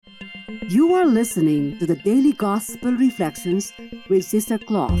You are listening to the Daily Gospel Reflections with Sister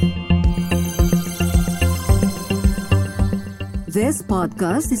Cloth. This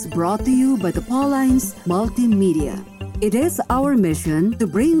podcast is brought to you by the Paulines Multimedia. It is our mission to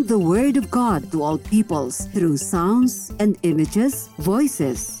bring the Word of God to all peoples through sounds and images,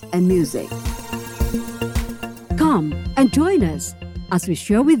 voices, and music. Come and join us as we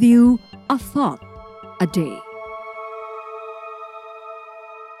share with you a thought a day.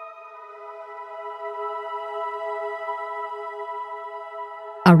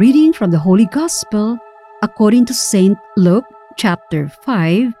 A reading from the Holy Gospel according to St. Luke chapter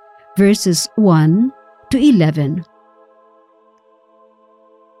 5, verses 1 to 11.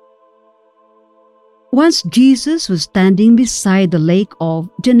 Once Jesus was standing beside the lake of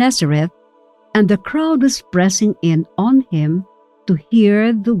Gennesaret, and the crowd was pressing in on him to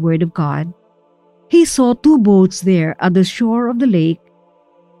hear the word of God. He saw two boats there at the shore of the lake,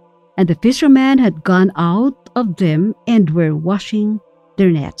 and the fishermen had gone out of them and were washing their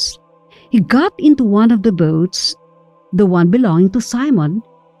nets. He got into one of the boats, the one belonging to Simon,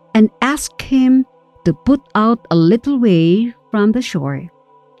 and asked him to put out a little way from the shore.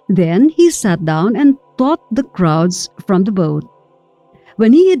 Then he sat down and taught the crowds from the boat.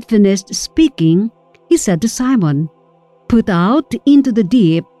 When he had finished speaking, he said to Simon, "Put out into the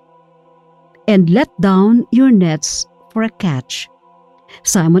deep and let down your nets for a catch."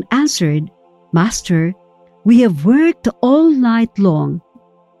 Simon answered, "Master, we have worked all night long,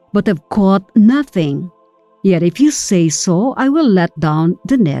 but have caught nothing. Yet if you say so, I will let down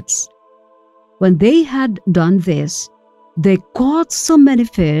the nets." When they had done this, they caught so many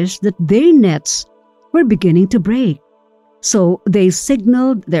fish that their nets were beginning to break. So they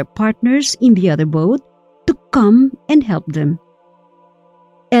signaled their partners in the other boat to come and help them.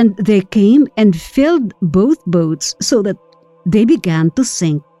 And they came and filled both boats so that they began to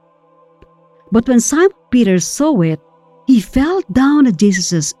sink. But when Simon Peter saw it, he fell down at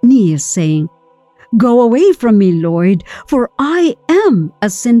Jesus' knees, saying, "Go away from me, Lord, for I am a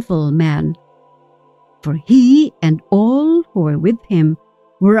sinful man." For he and all who were with him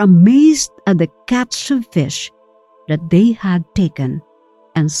were amazed at the catch of fish that they had taken,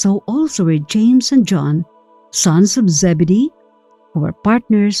 and so also were James and John, sons of Zebedee, who were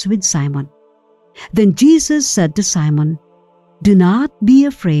partners with Simon. Then Jesus said to Simon, "Do not be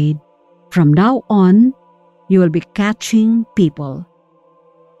afraid. From now on, you will be catching people."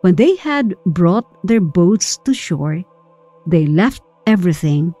 When they had brought their boats to shore, they left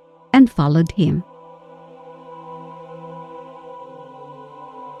everything and followed him.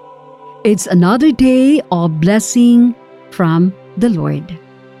 It's another day of blessing from the Lord.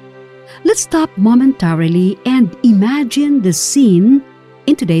 Let's stop momentarily and imagine the scene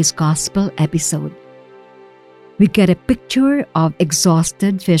in today's gospel episode. We get a picture of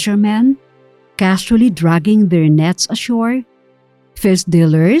exhausted fishermen casually dragging their nets ashore, fish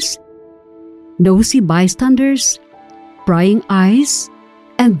dealers, nosy bystanders, prying eyes,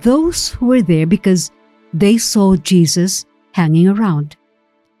 and those who were there because they saw Jesus hanging around.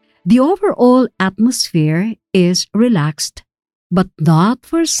 The overall atmosphere is relaxed, but not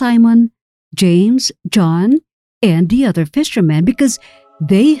for Simon, James, John, and the other fishermen because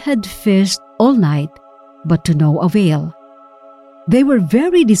they had fished all night, but to no avail. They were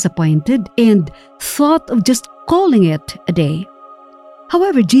very disappointed and thought of just calling it a day.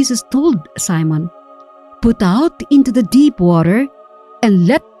 However, Jesus told Simon, "Put out into the deep water and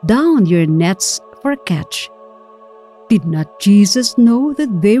let down your nets for a catch." Did not Jesus know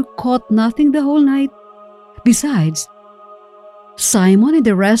that they caught nothing the whole night? Besides, Simon and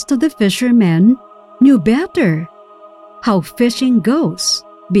the rest of the fishermen knew better how fishing goes,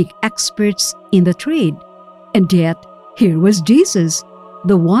 big experts in the trade. And yet, here was Jesus,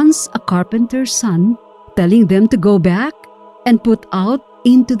 the once a carpenter's son, telling them to go back and put out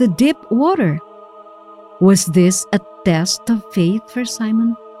into the deep water. Was this a test of faith for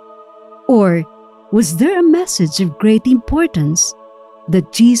Simon? Or was there a message of great importance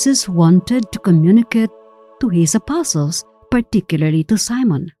that Jesus wanted to communicate to his apostles, particularly to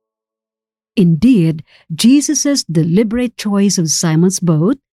Simon? Indeed, Jesus' deliberate choice of Simon's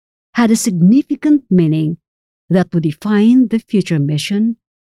boat had a significant meaning that would define the future mission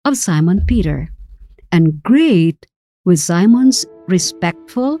of Simon Peter. And great was Simon's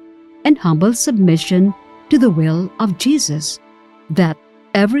respectful and humble submission to the will of Jesus, that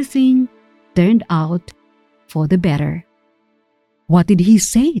everything turned out for the better. What did he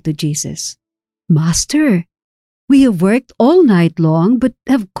say to Jesus? "Master, we have worked all night long but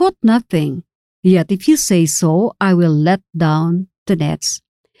have caught nothing. Yet if you say so, I will let down the nets."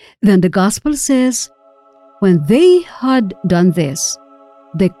 Then the gospel says, when they had done this,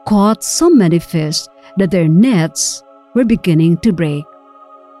 They caught so many fish that their nets were beginning to break.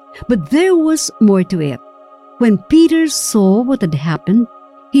 But there was more to it. When Peter saw what had happened,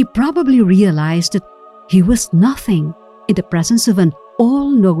 he probably realized that he was nothing in the presence of an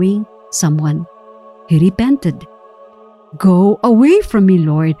all-knowing someone. He repented. "Go away from me,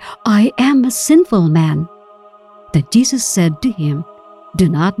 Lord. I am a sinful man." Then Jesus said to him, "Do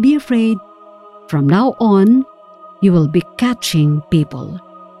not be afraid. From now on, you will be catching people."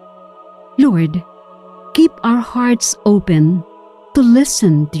 Lord, keep our hearts open to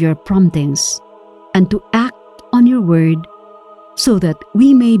listen to your promptings and to act on your word so that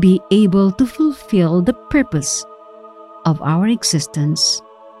we may be able to fulfill the purpose of our existence.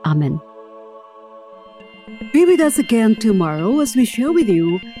 Amen. Be with us again tomorrow as we share with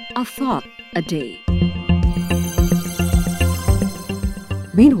you a thought a day.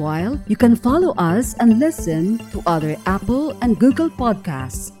 Meanwhile, you can follow us and listen to other Apple and Google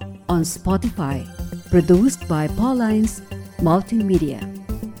podcasts on Spotify, produced by Pauline's Multimedia.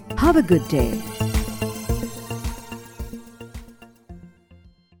 Have a good day.